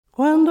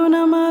Cuando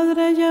una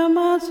madre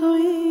llama a su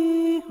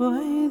hijo,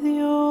 ay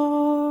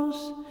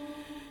Dios,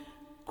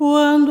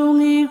 cuando un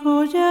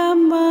hijo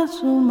llama a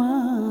su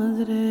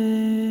madre,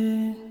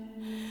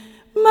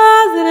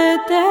 madre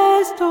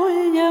te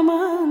estoy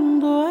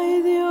llamando,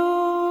 ay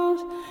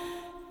Dios,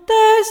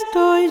 te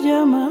estoy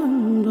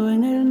llamando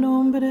en el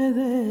nombre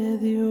de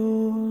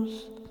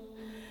Dios.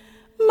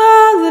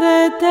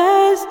 Madre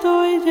te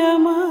estoy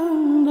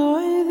llamando,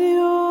 ay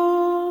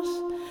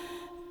Dios,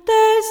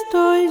 te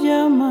estoy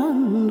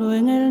llamando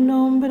en el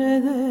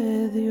nombre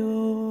de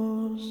Dios.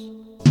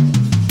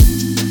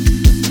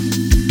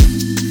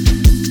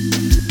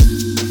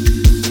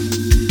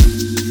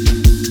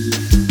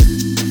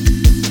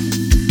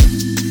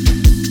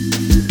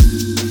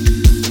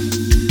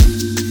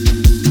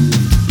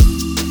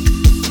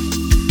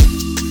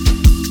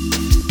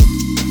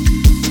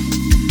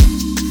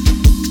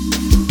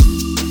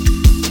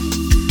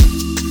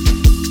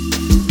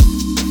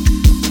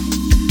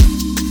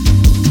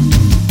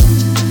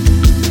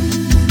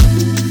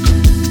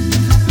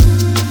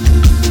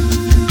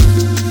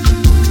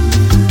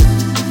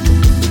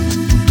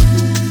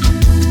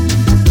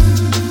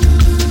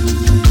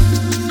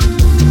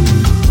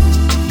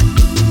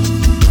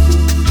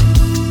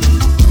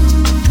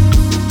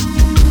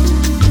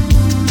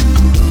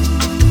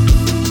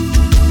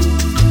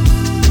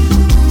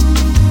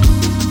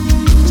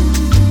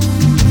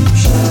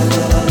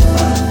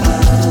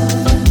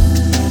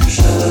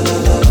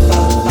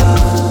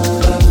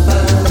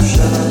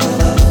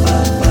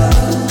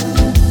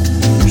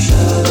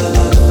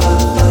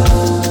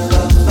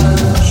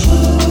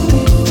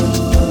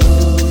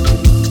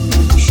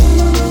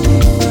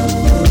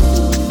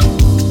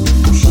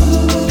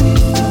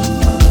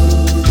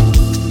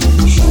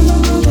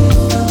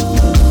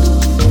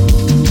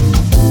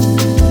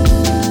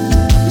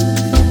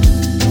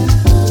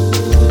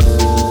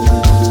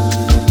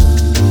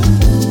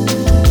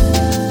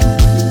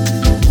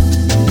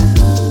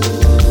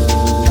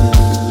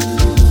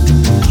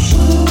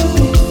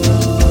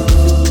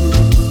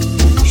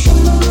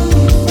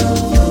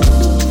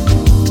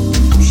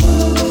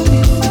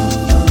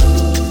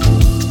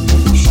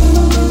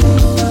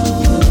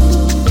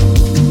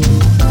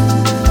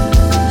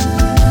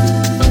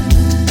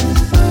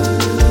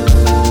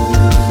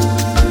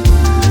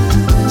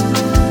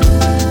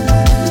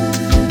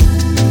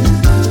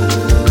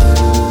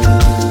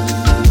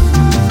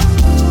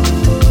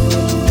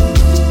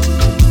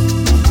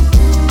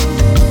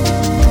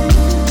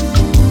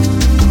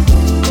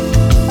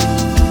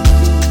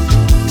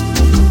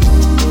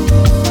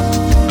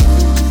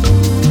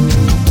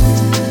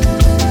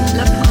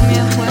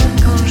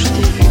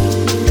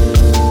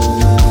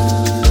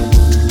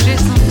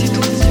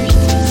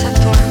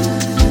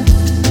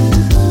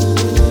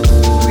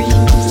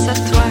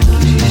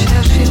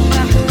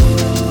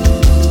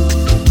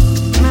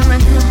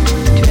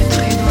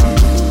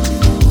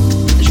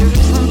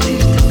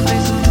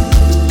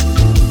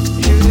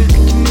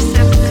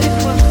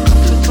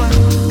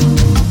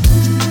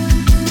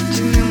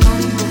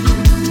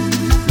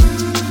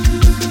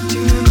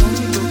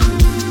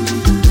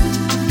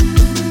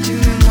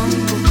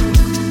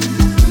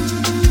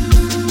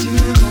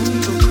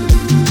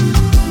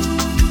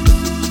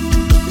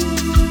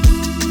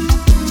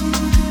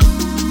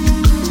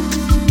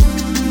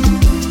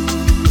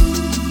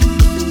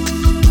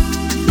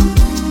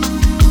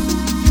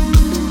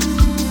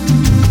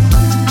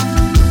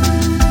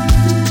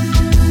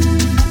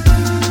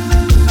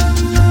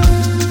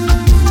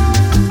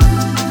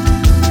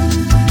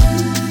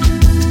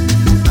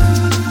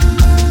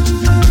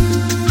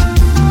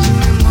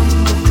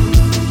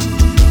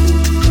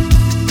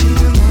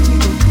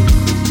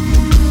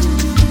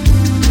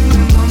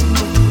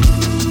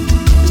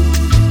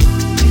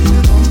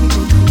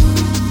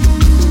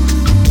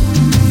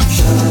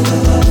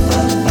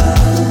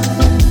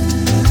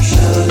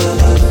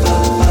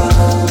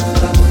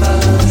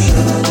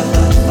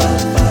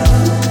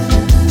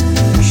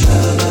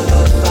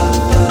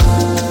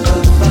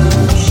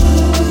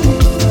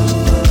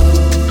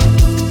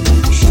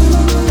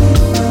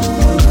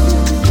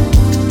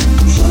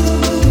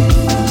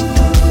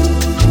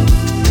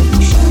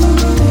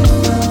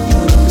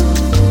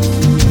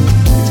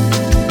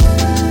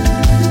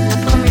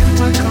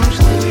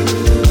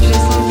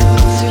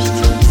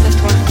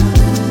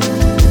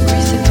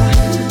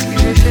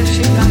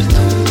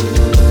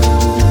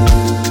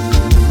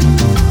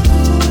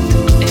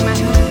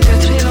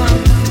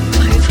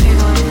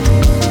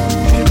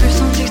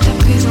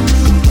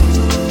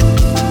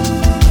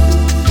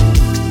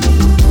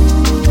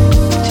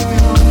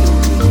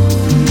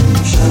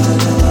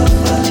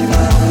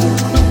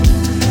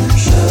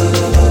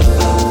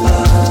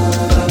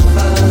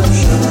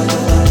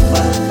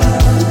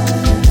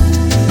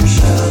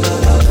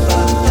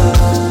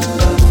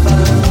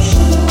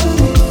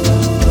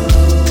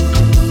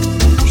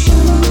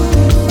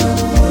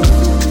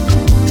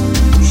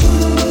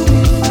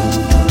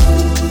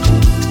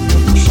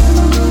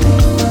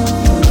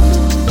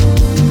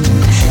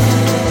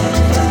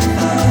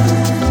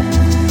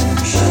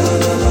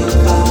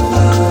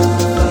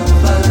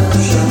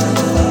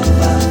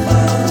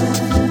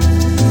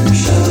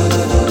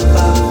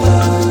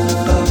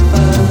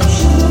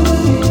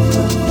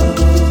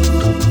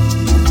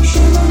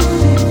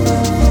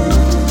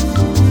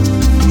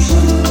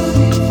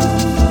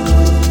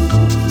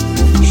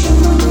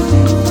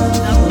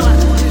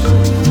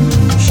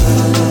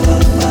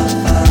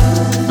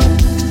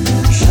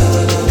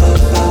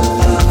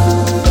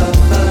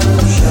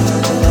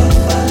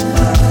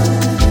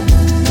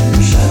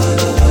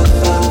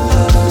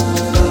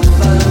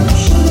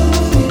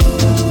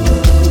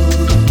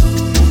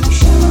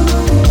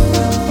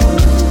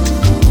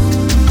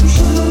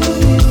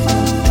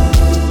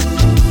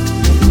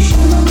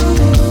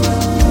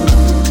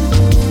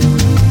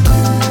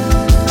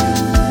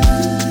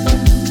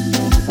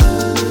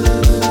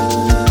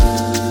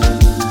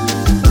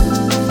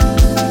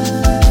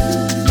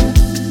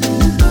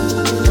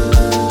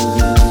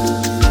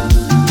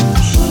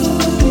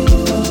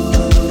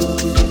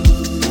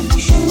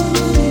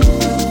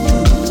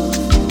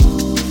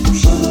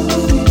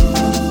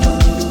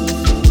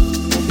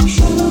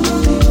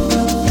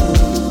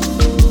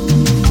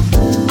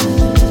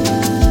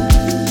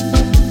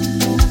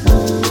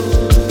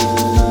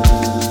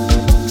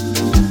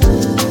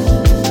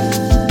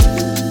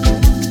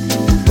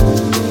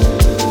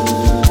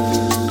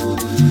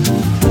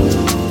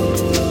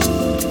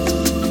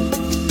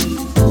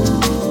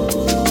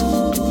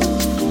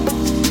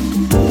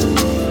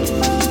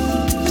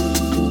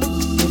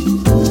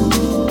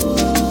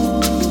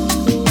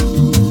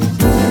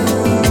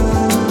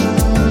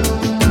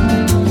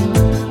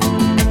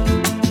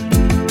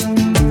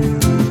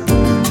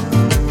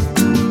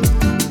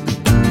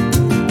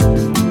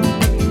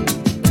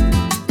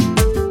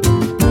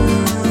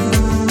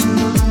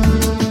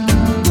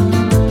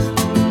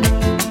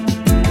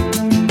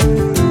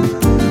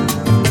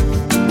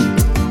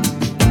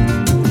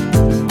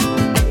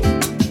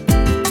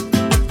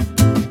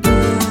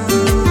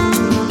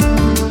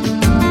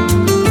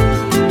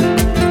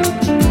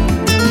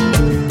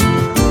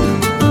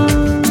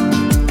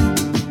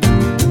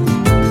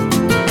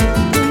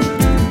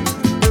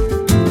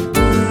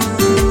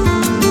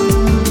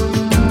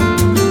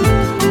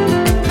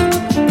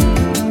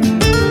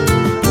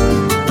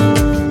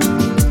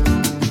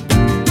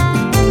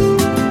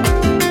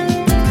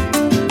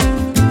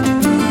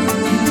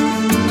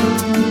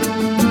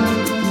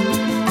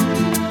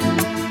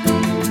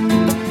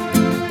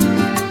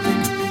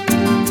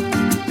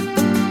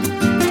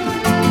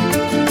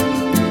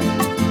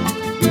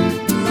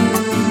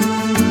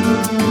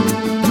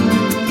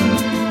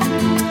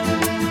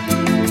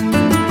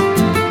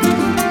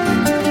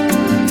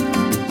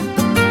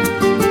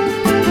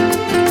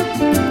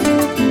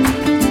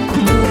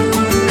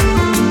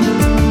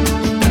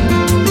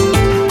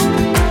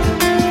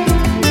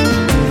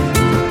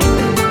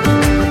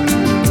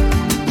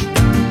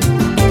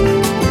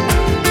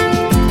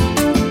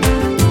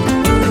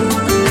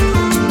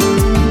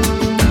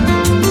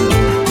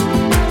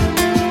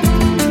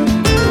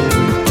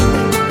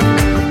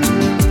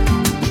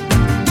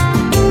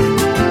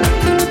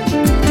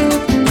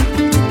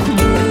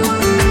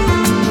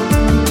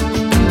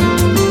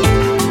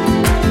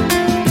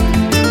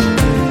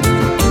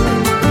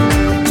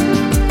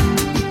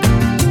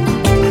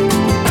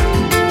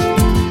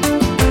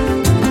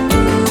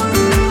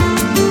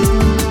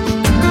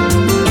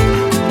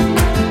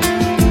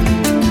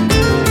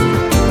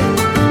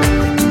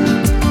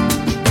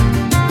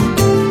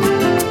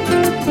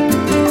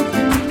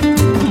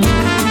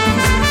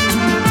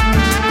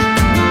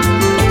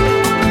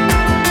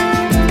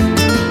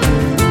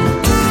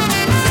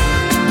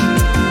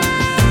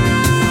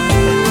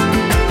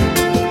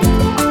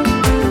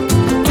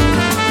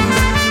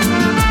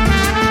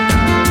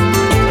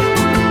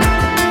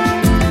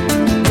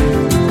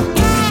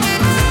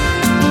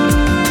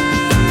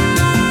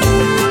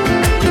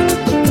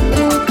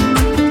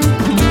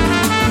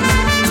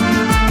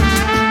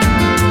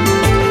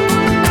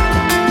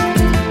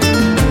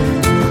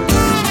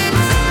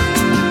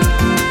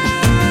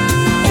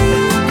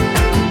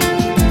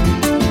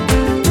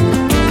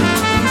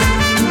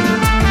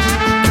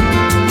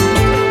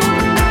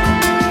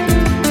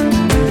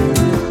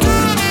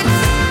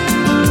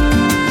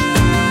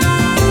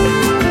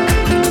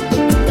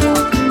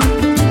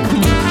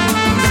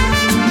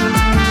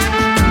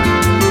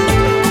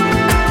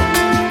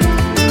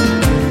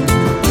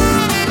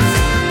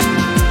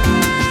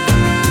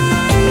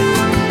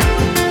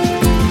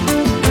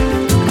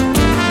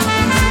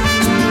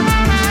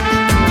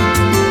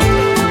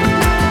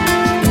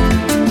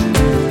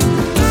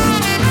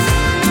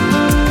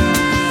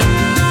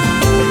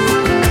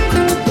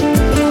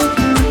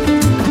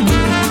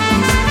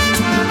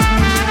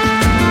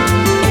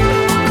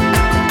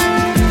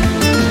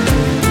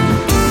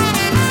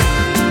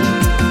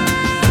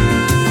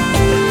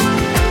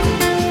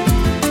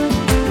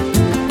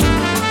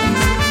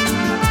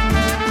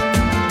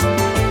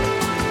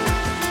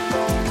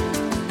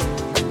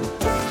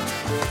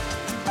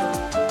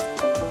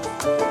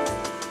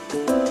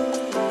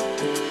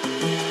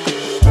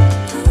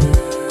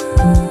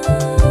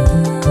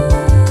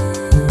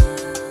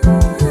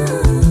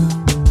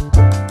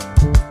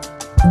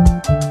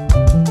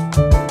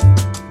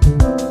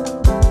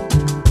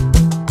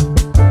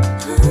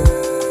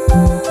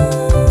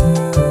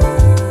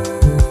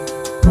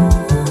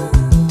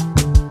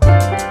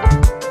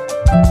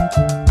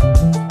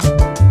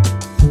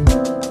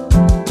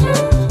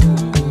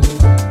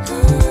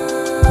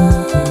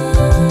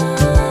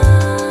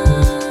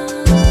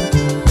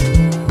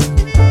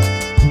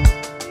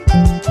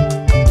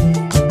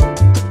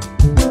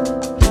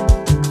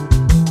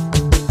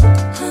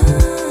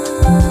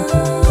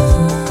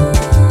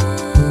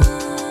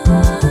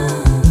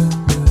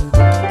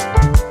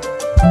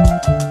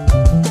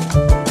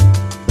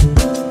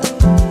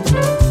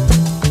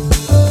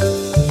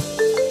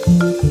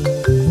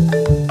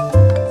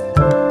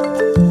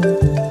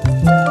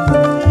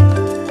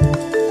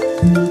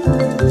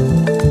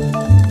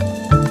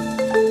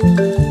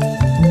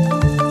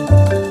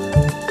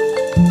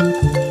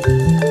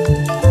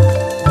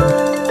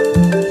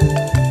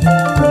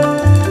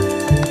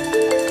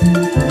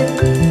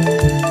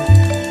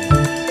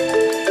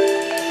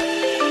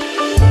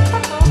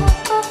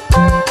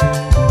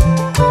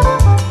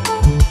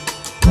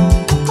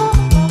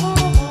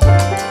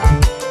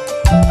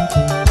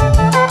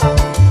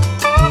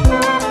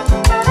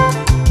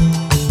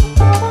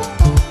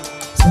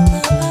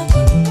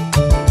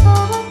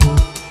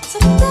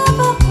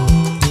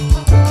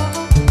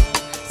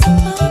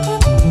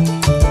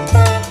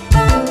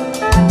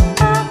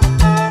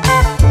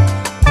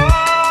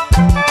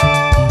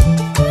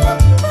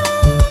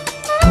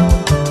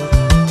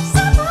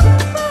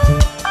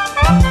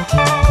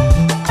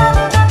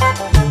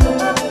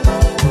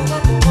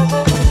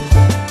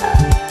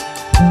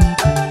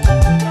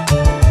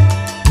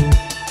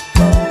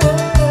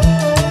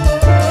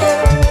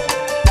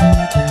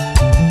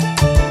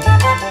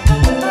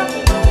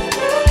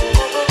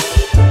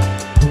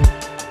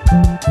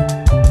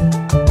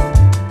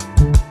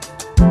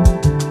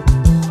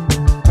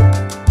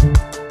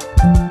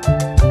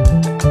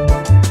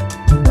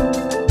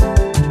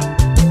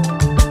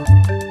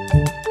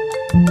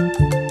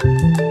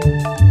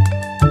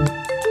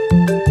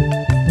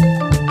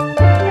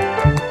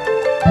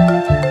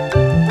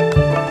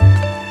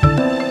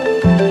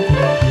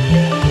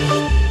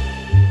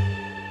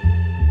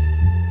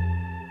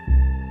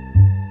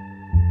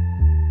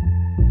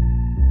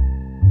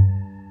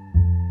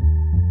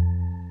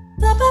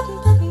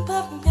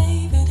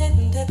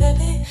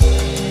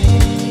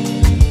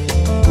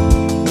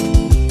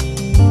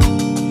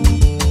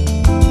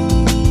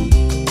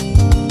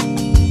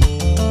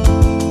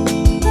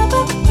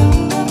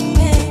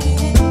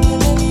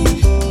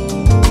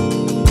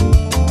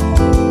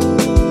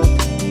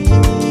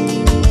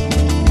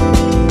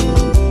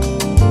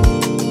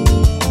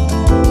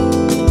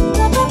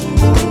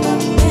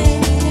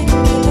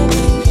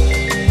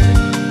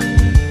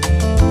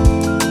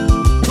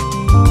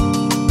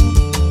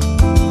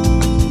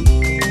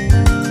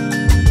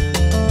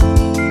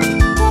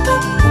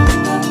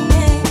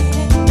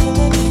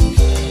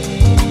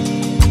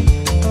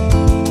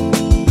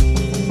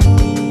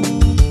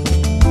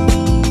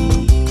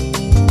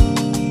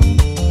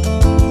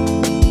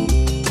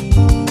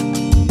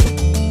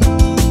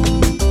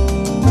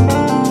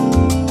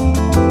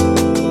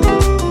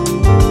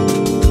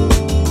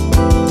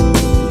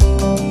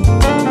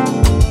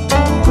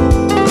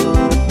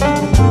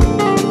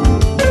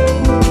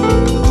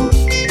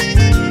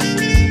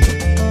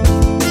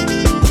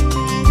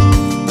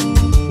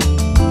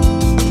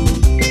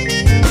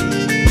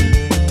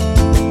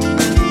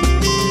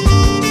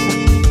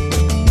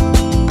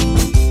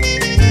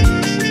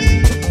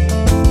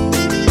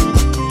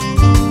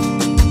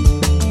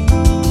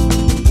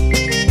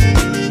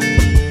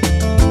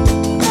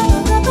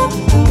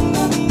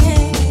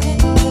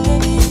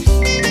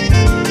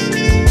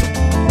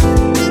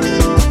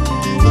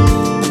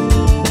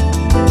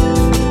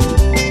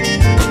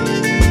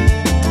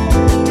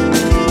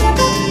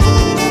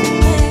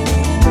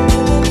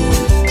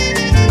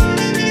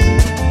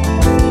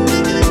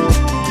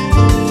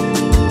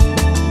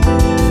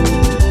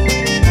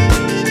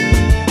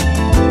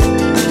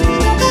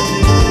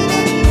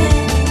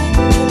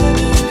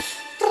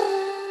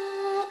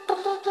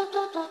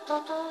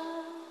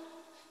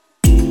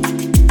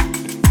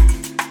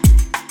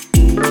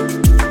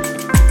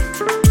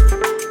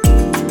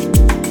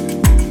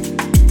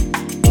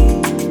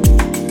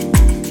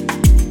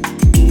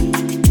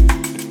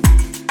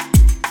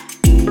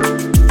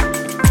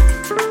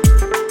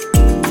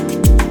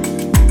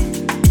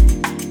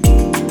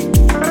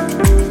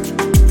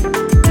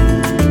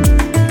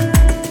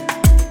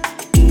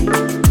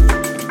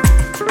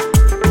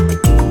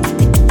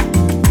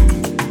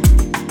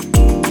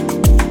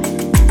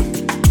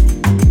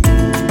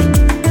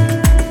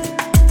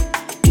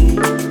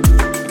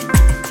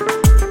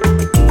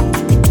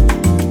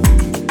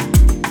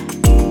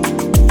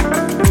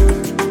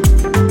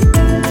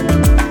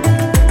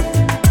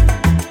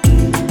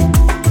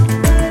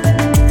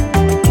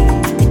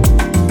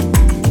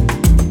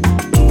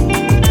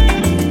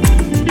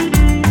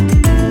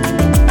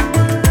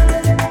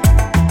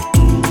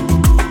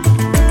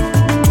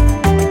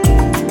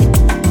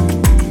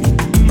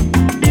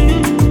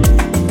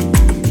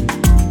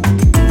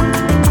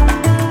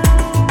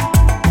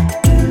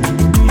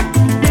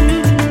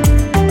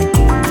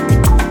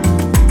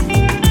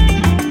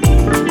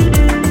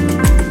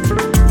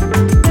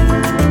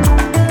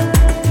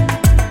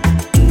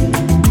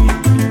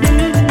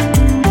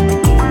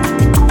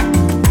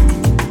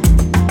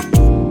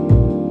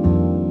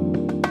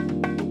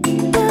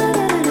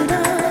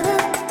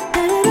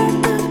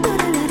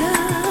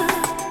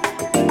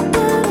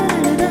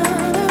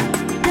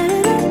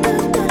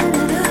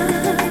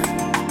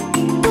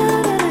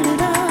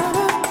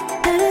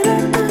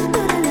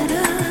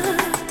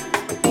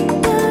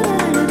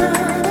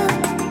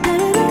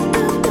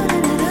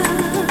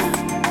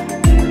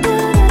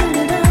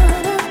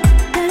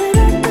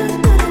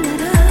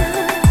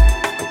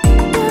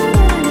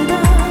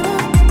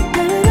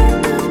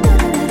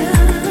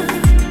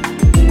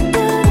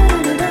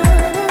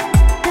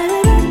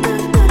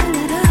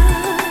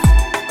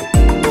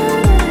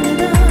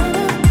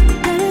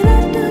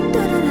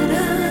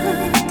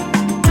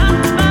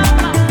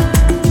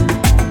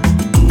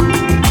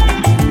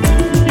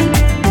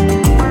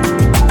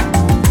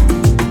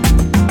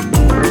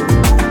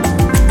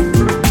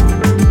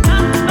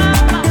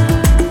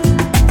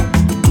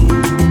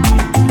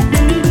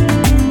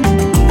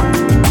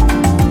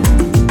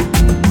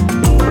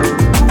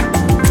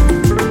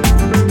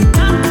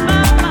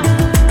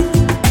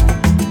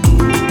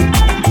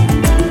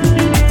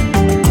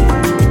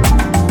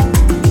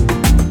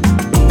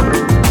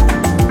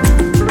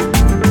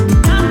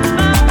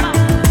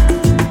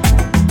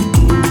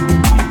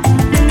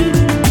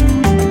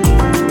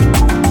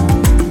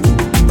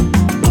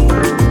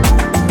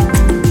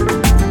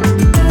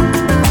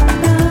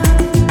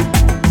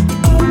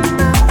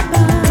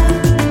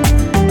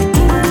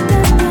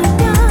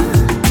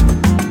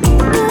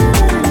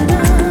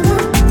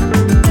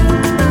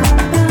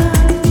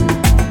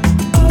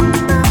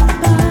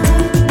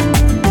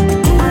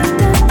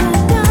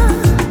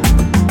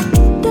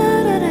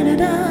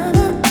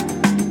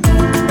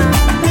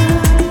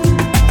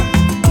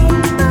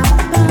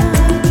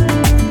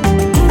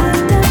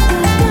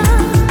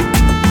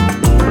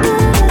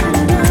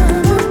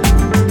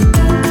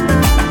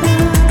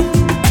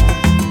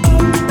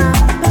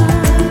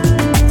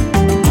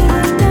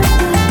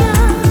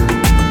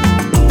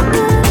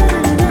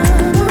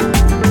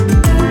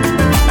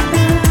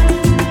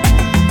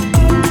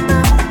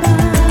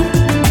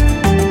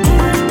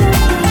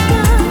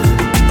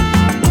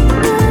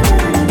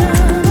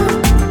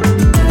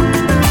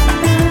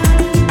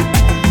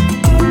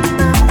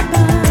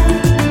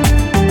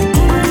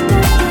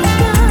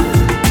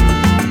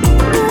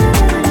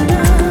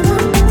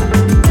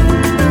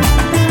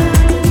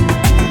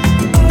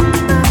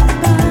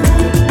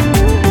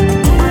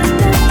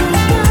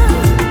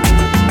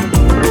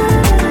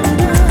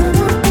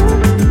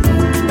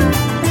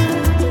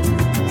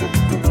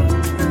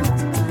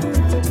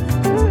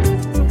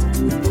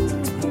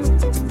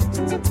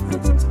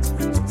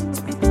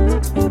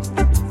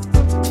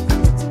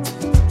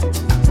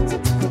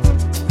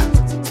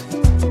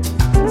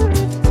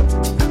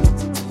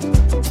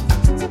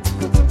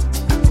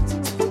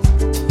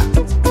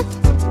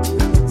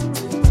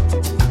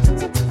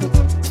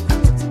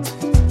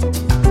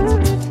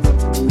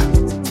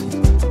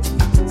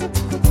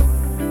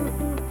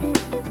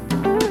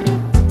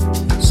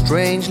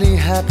 Strangely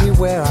happy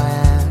where I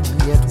am,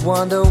 yet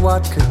wonder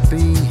what could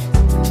be.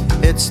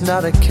 It's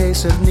not a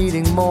case of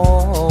needing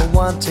more or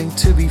wanting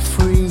to be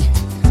free.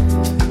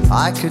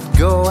 I could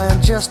go and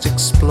just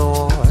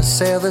explore,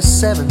 sail the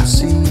seven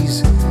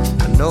seas,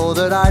 and know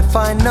that I'd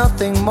find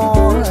nothing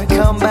more.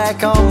 Come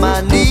back on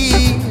my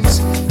knees.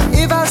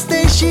 If I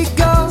stay, she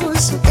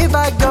goes. If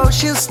I go,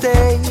 she'll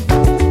stay.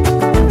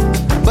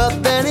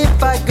 But then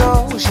if I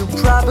go, she'll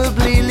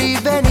probably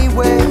leave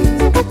anyway.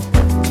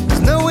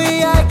 There's no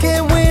way I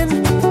can win.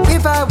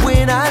 If I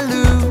win, I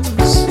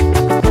lose.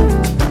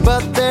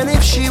 But then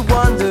if she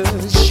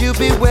wanders, she'll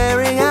be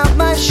wearing out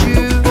my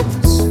shoes.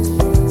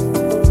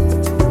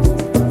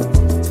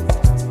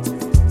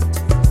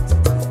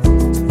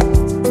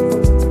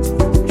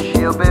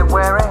 She'll be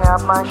wearing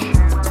out my shoes.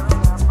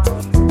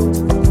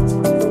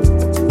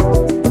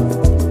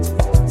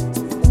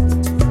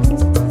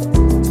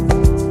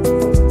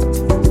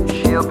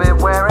 She'll be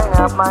wearing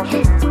out my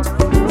shoes.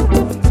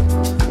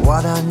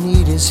 What I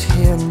need is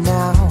here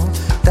now.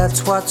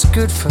 That's what's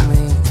good for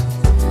me.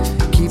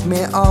 Keep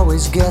me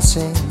always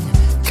guessing.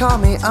 Call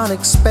me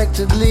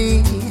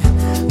unexpectedly.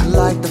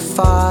 Like the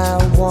fire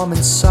warm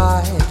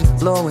inside,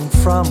 blowing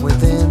from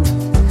within.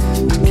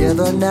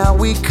 Together now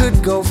we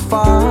could go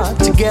far.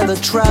 Together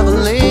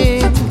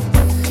traveling.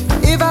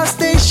 If I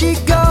stay, she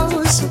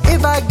goes.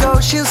 If I go,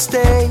 she'll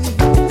stay.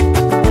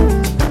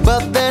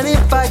 But then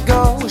if I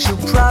go,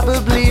 she'll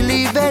probably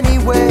leave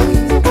anyway.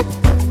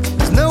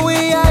 There's no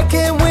way I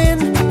can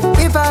win.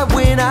 If I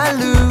win, I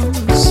lose.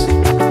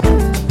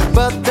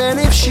 But then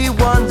if she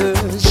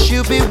wanders,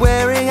 she'll be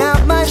wearing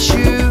out my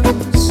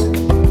shoes.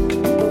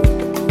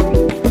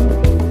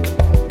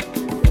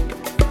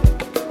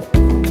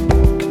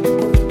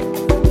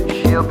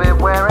 She'll be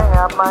wearing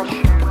out my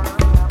shoes.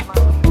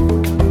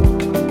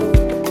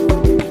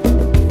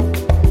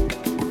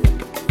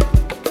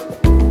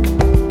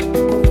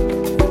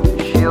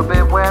 She'll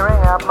be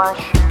wearing out my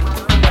shoes.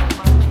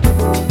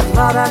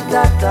 La da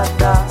da da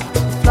da,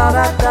 la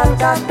da da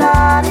da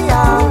da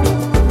da.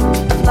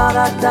 La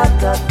da da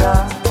da da,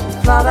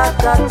 la da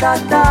da da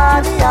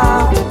da da.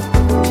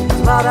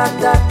 La da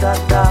da da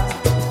da,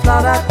 la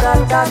da da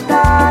da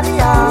da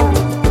da.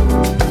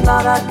 La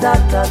da da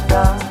da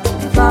da,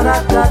 la da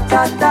da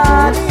da da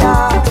da.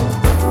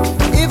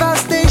 If I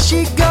stay,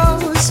 she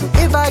goes.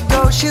 If I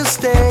go, she'll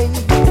stay.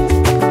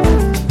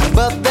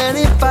 But then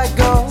if I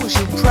go,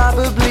 she'll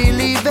probably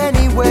leave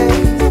anyway.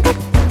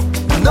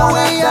 No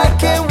way I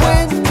can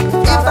win.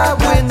 If I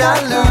win,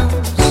 I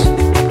lose.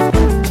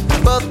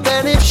 But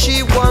then if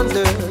she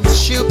wanders,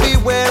 she'll be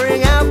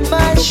wearing out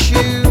my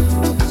shoes.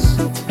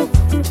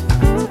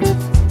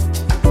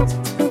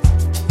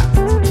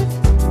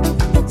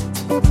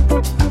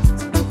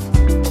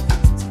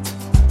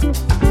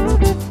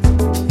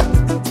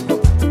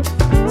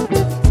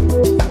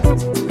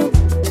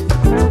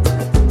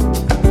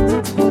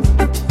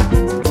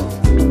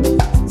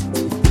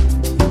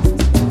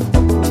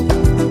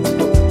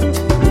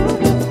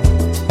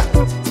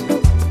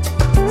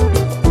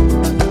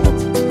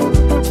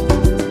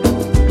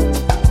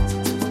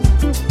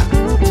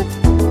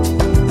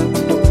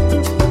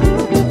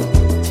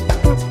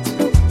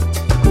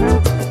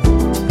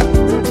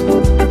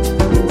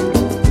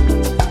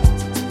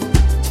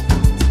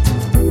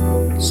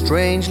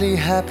 Strangely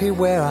happy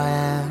where I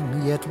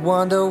am, yet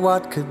wonder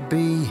what could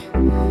be.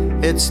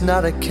 It's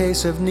not a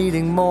case of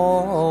needing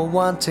more or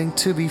wanting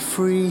to be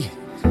free.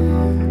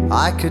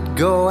 I could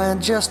go and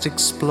just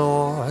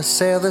explore,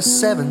 sail the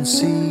seven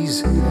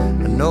seas,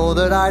 and know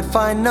that I'd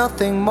find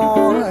nothing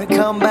more.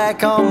 Come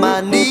back on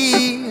my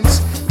knees.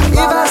 If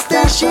I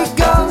stay, she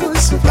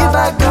goes. If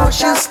I go,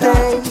 she'll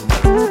stay.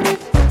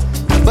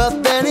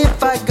 But then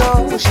if I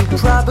go, she'll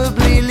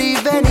probably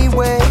leave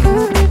anyway.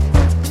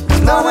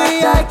 No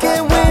way I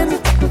can win.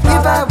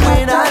 If I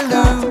win, I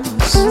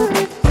lose.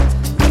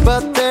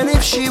 But then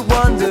if she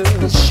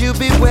wanders, she'll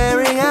be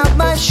wearing out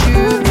my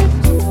shoes.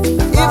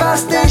 If I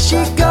stay,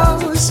 she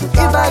goes. If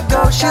I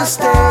go, she'll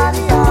stay.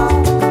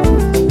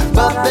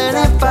 But then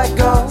if I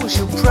go,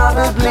 she'll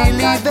probably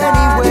leave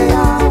anyway.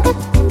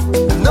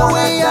 No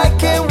way I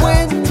can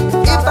win.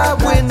 If I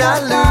win, I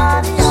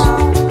lose.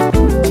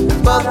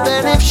 But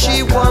then if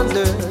she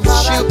wanders,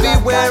 she'll be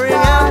wearing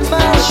out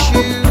my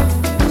shoes.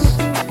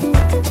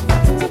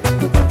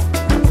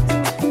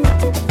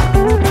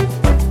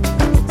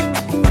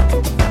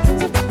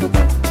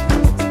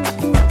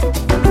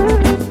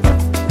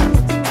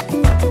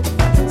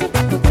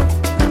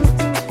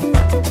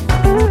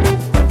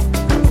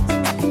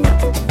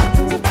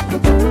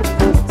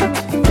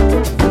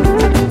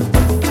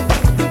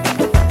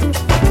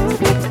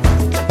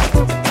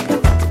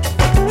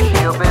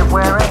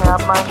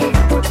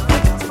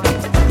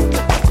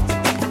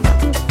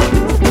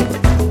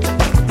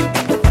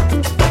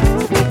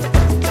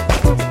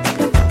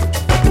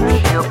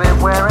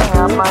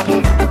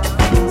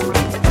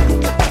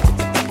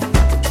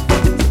 La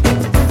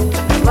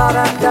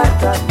da da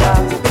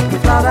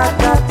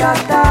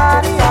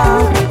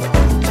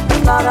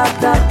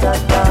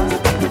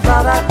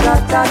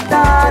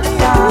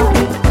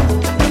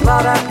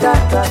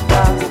da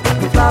da,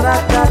 la da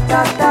da da da.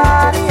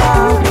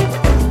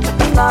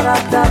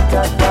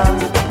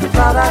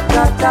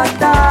 da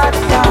da.